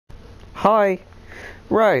Hi.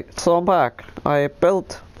 Right, so I'm back. I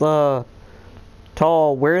built the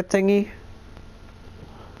tall weird thingy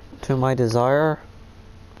to my desire.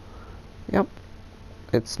 Yep.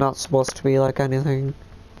 It's not supposed to be like anything.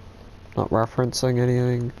 Not referencing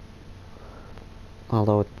anything.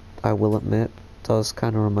 Although I will admit, it does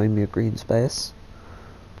kind of remind me of green space.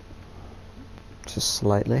 Just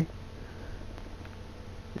slightly.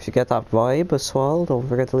 If you get that vibe as well, don't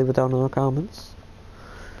forget to leave it down in the comments.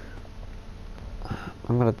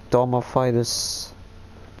 I'm gonna domify this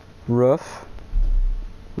roof.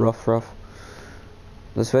 Rough.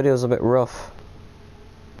 This video is a bit rough.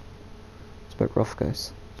 It's a bit rough,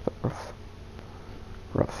 guys. It's a bit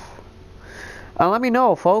rough. And let me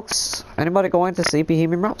know, folks. Anybody going to see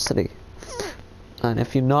Bohemian Rhapsody? And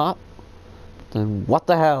if you're not, then what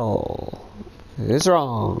the hell is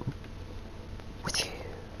wrong with you?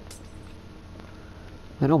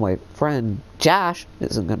 I know my friend Josh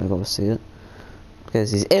isn't gonna go see it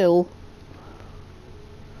because he's ill.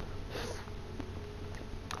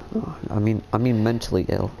 I mean mentally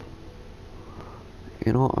ill.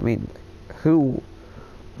 You know, I mean, who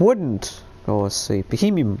wouldn't go see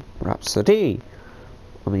Bohemian Rhapsody?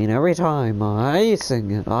 I mean, every time I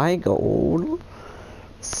sing it, I go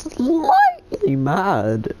slightly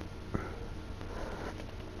mad.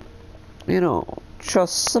 You know,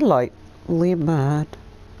 just slightly mad.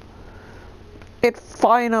 It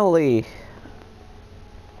finally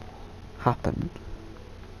happened.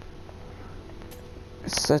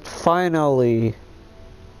 It finally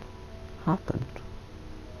happened.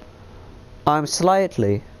 I'm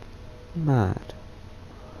slightly mad.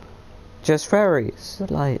 Just very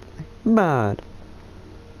slightly mad.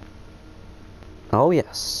 Oh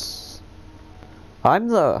yes. I'm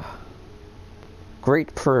the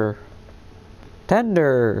great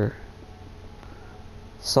pretender.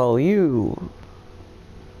 So you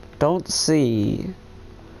don't see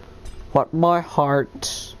what my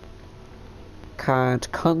heart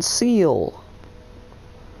can't conceal.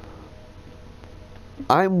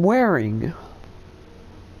 I'm wearing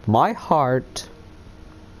my heart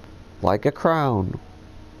like a crown.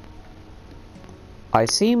 I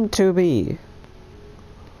seem to be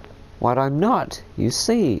what I'm not, you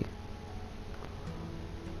see.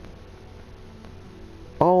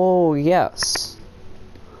 Oh yes,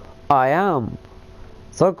 I am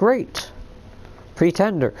the great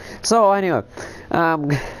pretender. So anyway,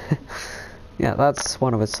 yeah, that's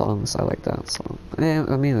one of its songs. I like that song.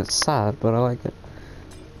 I mean, it's sad, but I like it.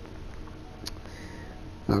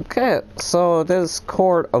 Okay, so this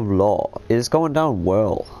court of law is going down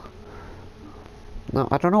well. Now,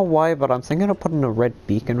 I don't know why, but I'm thinking of putting a red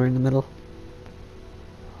beacon right in the middle.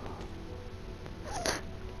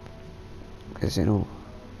 Because, you know,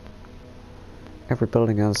 every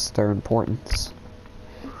building has their importance.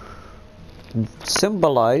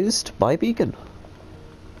 Symbolized by beacon.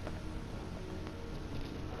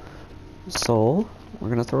 So, we're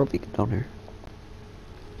gonna throw a beacon down here.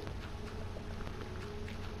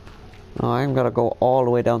 Now I'm gonna go all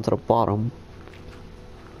the way down to the bottom.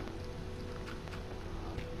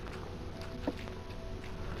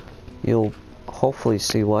 You'll hopefully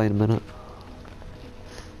see why in a minute.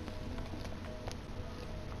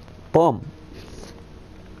 Boom!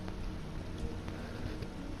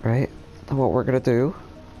 Right? And what we're gonna do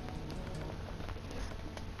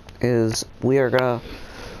is we are gonna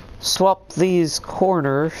swap these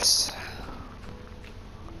corners,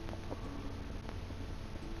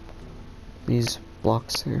 these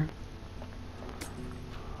blocks here,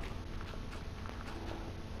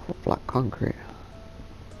 for black concrete.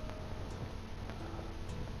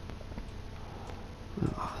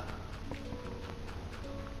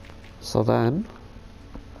 So then,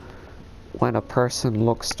 when a person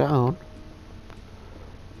looks down,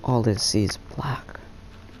 all they see is black.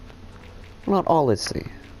 Well, not all they see.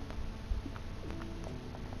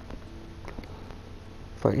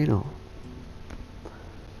 But you know,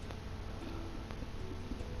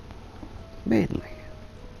 mainly.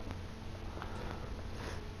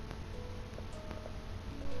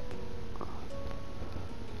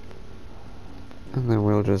 And then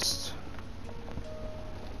we'll just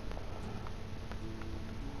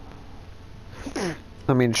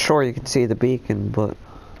I mean, sure, you can see the beacon, but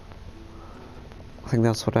I think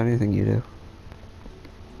that's what anything you do.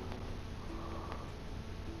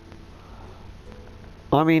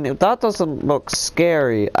 I mean, if that doesn't look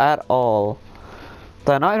scary at all,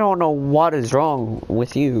 then I don't know what is wrong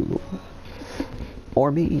with you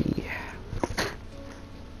or me.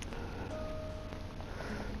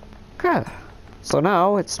 Okay, so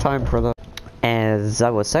now it's time for the, as I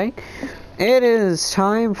was saying, it is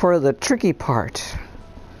time for the tricky part.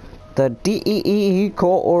 the DEE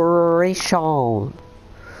Corporation.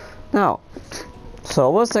 Now, so I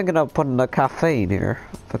was thinking of putting a cafe in here,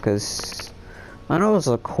 because I know it's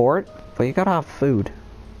a court, but you gotta have food.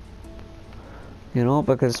 You know,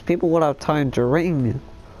 because people will have time during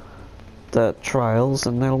the trials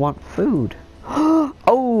and they'll want food.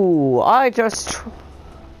 Oh, I just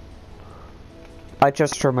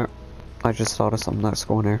remember. I just thought of something that's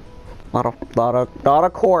going here. Not a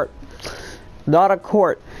court. Not a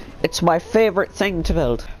court. It's my favorite thing to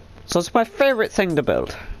build. So it's my favorite thing to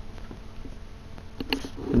build.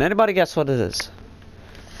 Can anybody guess what it is?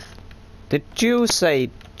 Did you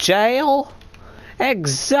say jail?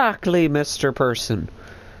 Exactly, Mr. Person.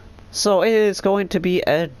 So it is going to be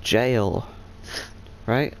a jail.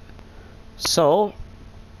 Right? So,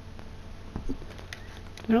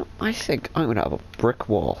 you know, I think I'm gonna have a brick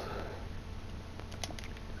wall.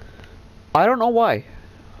 I don't know why.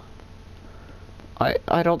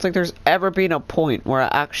 I don't think there's ever been a point where I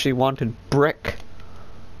actually wanted brick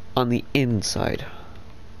on the inside.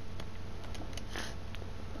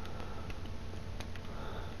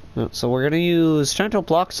 So we're gonna use gentle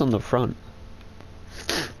blocks on the front.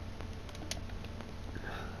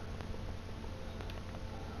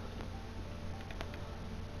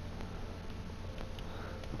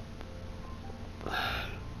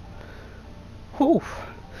 Whew.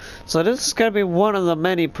 So this is gonna be one of the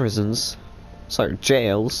many prisons. Sorry,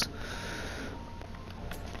 jails.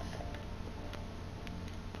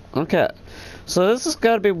 Okay. So this is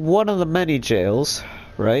gonna be one of the many jails,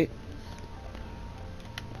 right?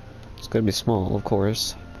 It's gonna be small, of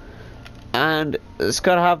course. And it's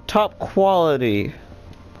gonna have top quality,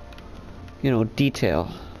 you know, detail.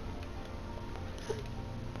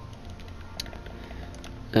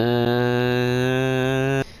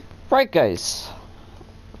 Right, guys.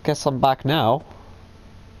 Guess I'm back now.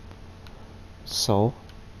 So,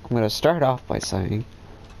 I'm gonna start off by saying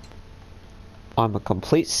I'm a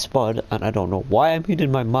complete spud and I don't know why I muted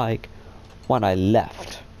my mic when I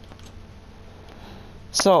left.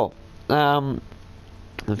 So, a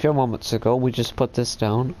few moments ago we just put this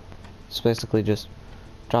down. It's basically just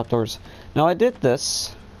trapdoors. Now I did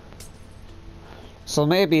this so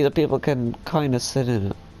maybe the people can kind of sit in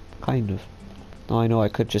it. Kind of. Now I know I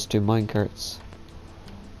could just do minecarts,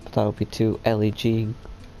 but that would be too LEGing.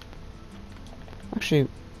 Actually,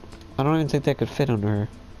 I don't even think they could fit under her.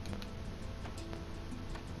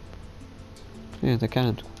 Yeah, they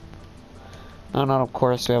can't. And then of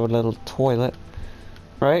course we have a little toilet,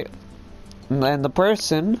 right? And then the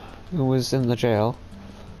person who was in the jail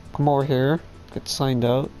come over here, get signed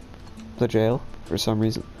out the jail for some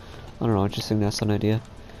reason. I don't know, I just think that's an idea.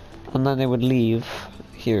 And then they would leave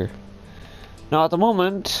here. Now at the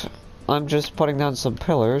moment, I'm just putting down some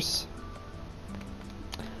pillars.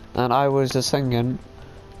 And I was just thinking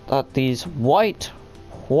that these white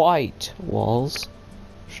walls,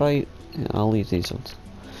 should I? Yeah, I'll leave these ones.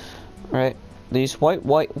 Right, these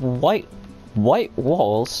white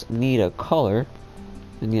walls need a color,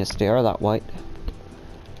 and yes, they are that white.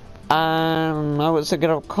 And I was thinking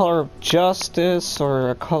of a color of justice or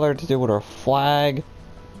a color to do with our flag,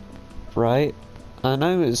 right? And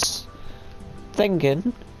I was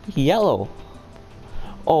thinking yellow.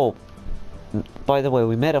 Oh. By the way,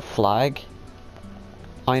 we made a flag.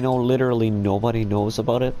 I know literally nobody knows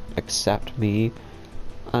about it except me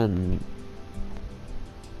and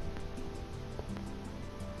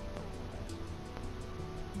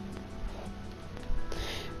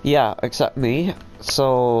yeah, except me.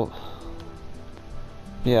 So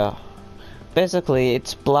yeah, basically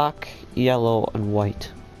it's black, yellow and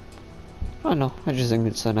white. I don't know, I just think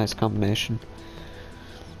it's a nice combination.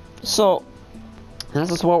 So this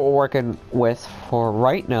is what we're working with for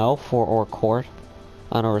right now for our court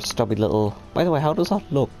and our stubby little... By the way, how does that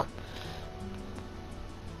look?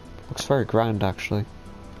 Looks very grand actually.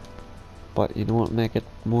 But you know what, make it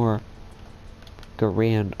more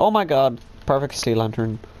grand. Oh my god, perfect sea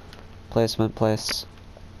lantern placement place.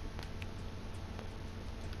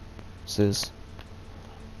 This is...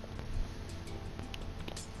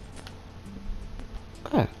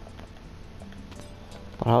 Okay.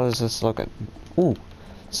 But how does this look at... Ooh,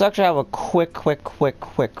 let's actually have a quick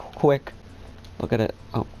look at it.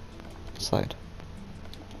 Oh, slide.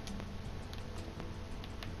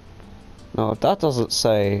 No, that doesn't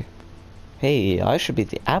say, hey, I should be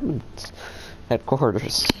the admin's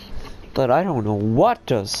headquarters. But I don't know what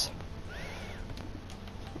does.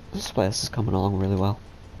 This place is coming along really well.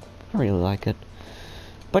 I really like it.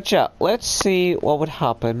 But yeah, let's see what would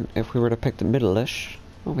happen if we were to pick the middle-ish.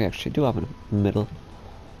 Oh, we actually do have a middle.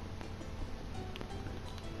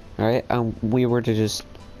 Alright, and we were to just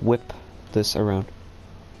whip this around.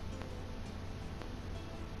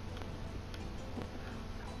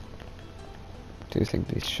 do think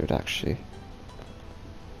these should actually...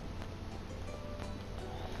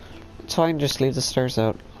 It's fine, just leave the stairs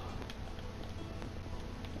out.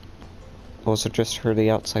 Also just for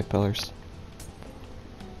the outside pillars.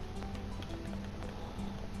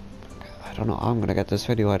 I don't know how I'm gonna get this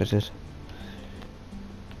video edited.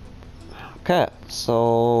 Okay,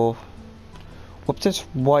 so... Whip this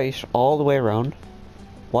white all the way around.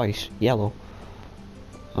 White, yellow.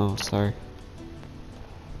 Oh, sorry.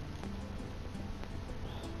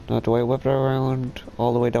 Now do I whip it around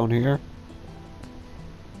all the way down here?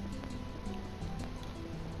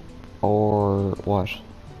 Or what?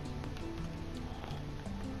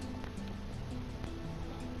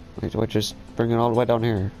 Wait, do I just bring it all the way down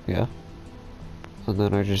here? Yeah. And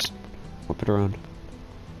then I just whip it around.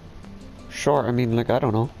 Sure, I mean, like, I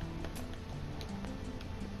don't know.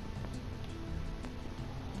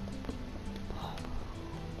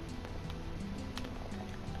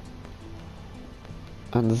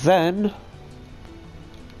 And then...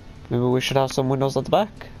 maybe we should have some windows at the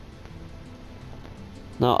back.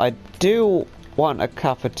 Now, I do want a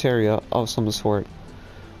cafeteria of some sort.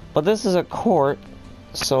 But this is a court,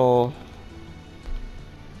 so...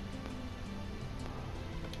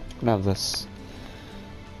 I'm gonna have this.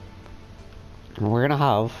 And what we're gonna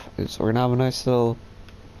have is we're gonna have a nice little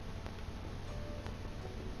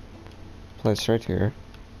place right here.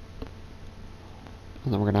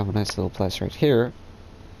 And then we're gonna have a nice little place right here.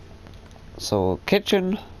 So,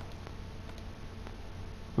 kitchen.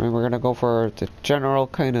 And we're gonna go for the general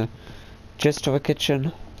kind of gist of a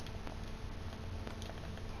kitchen.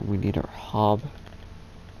 And we need our hob.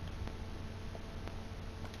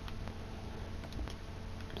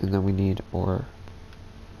 And then we need our...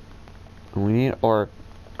 and we need our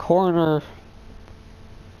corner...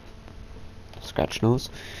 scratch nose.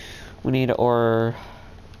 We need our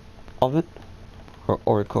oven.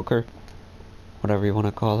 Or cooker. Whatever you want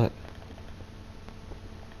to call it.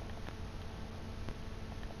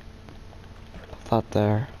 Put that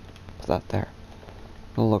there. Put that there.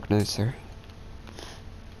 It'll look nicer.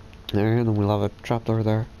 There, and then we'll have a trapdoor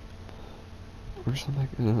there. Or something.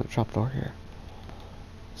 And then a trapdoor here.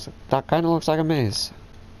 So that kind of looks like a maze.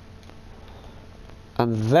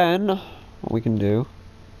 And then, what we can do,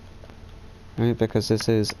 right, because this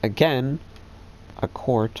is, again, a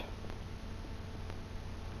court.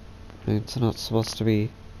 Right, it's not supposed to be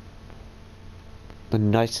the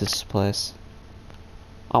nicest place.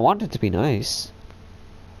 I want it to be nice.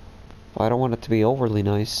 But I don't want it to be overly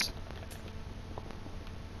nice.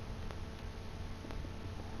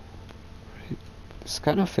 Right. This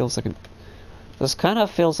kind of feels like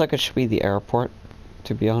it should be the airport,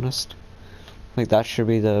 to be honest. Like that should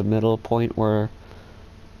be the middle point where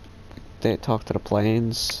they talk to the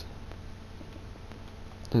planes.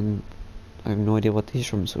 And I have no idea what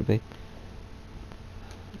these rooms would be.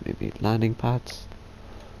 Maybe landing pads.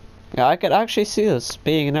 Yeah, I could actually see this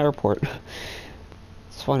being an airport.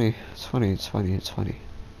 It's funny, it's funny, it's funny, it's funny.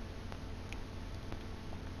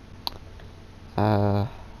 And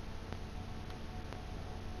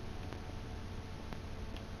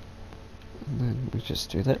then we just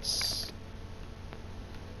do this.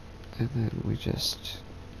 And then we just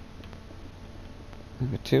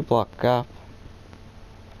have a 2-block gap.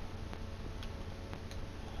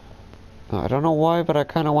 I don't know why, but I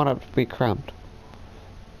kind of want it to be cramped.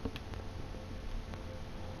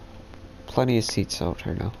 Plenty of seats out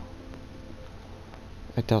here now.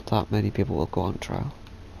 I doubt that many people will go on trial.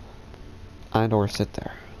 And or sit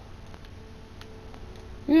there.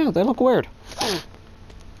 Yeah, they look weird.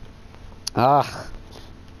 Ah.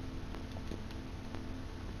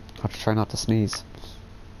 I have to try not to sneeze.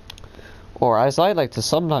 Or as I like to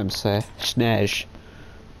sometimes say, snazh.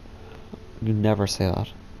 You never say that.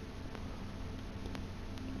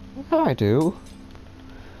 I do.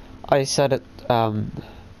 I said it, yeah,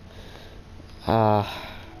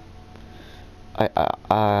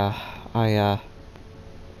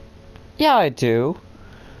 I do.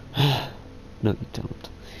 No, you don't.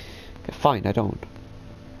 Okay, fine, I don't.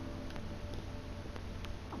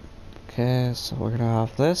 Okay, so we're gonna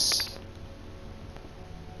have this.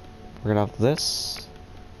 We're gonna have this.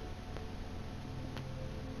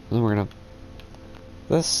 And then we're gonna have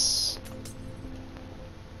this.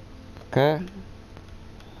 Okay.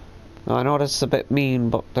 Now I know this is a bit mean,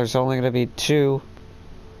 but there's only gonna be 2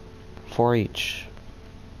 for each.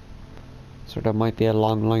 So there might be a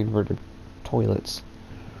long line for the toilets.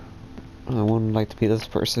 I wouldn't like to be this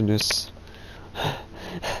person who's...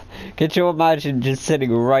 Could you imagine just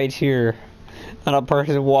sitting right here and a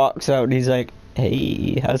person walks out and he's like,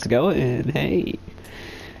 hey, how's it going? Hey.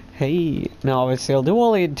 Hey. Now obviously I'll do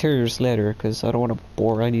all the interiors later because I don't want to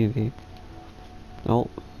bore any of you. No.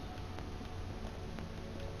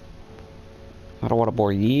 I don't want to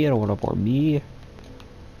bore ye, I don't want to bore me.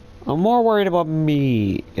 I'm more worried about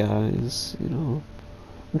me, guys, you know.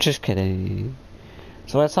 I'm just kidding.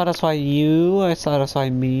 So I satisfy you, I satisfy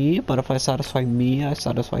me, but if I satisfy me, I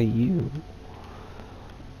satisfy you.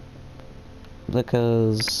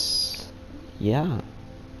 Because, yeah.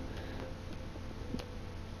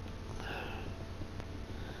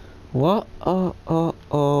 What?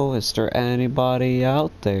 Oh, is there anybody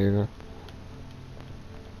out there?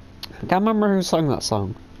 I can't remember who sang that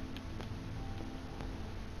song.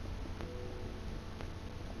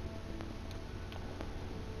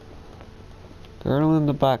 Girl in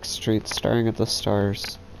the back street staring at the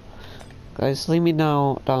stars. Guys, leave me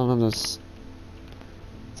now down on this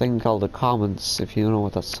thing called the comments if you know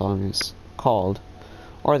what that song is called.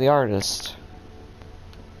 Or the artist.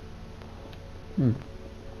 Maybe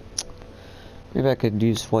I could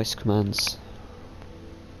use voice commands.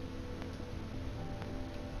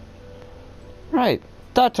 Right,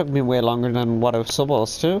 that took me way longer than what I was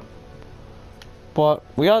supposed to. But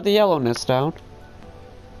we got the yellowness down.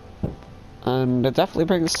 And it definitely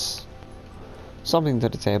brings something to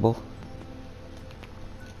the table.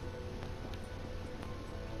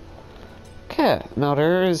 Okay, now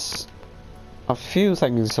there is a few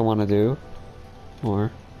things I want to do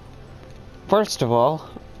more. First of all,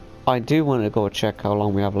 I do want to go check how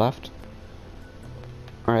long we have left.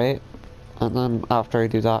 Alright, and then after I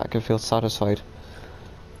do that I can feel satisfied.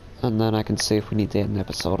 And then I can see if we need to end the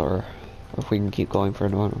episode or if we can keep going for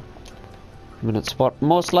another minutes. But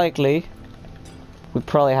most likely, we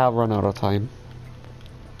probably have run out of time.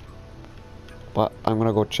 But I'm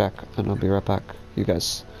gonna go check and I'll be right back. You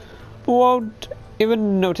guys won't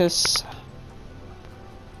even notice.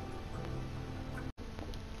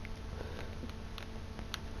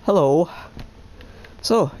 Hello.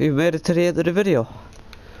 So, you made it to the end of the video.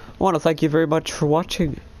 I want to thank you very much for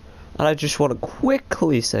watching. And I just want to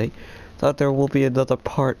quickly say that there will be another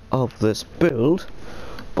part of this build.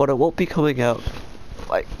 But it won't be coming out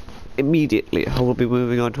like immediately. I will be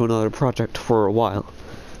moving on to another project for a while,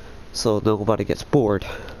 so nobody gets bored,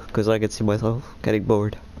 because I can see myself getting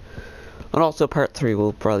bored. And also part 3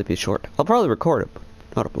 will probably be short. I'll probably record it,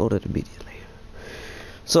 but not upload it immediately.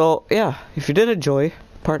 So yeah, if you did enjoy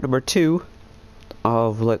part number 2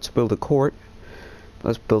 of Let's Build a Court,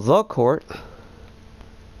 Let's Build the Court,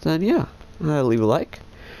 then yeah, leave a like.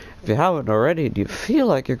 If you haven't already and you feel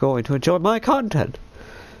like you're going to enjoy my content,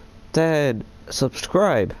 then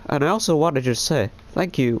subscribe. And I also want to just say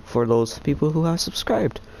thank you for those people who have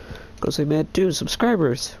subscribed, because we made 2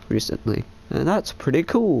 subscribers recently, and that's pretty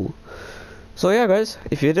cool. So yeah guys,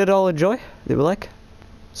 if you did all enjoy, leave a like,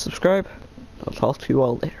 subscribe. I'll talk to you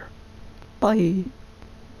all later. Bye.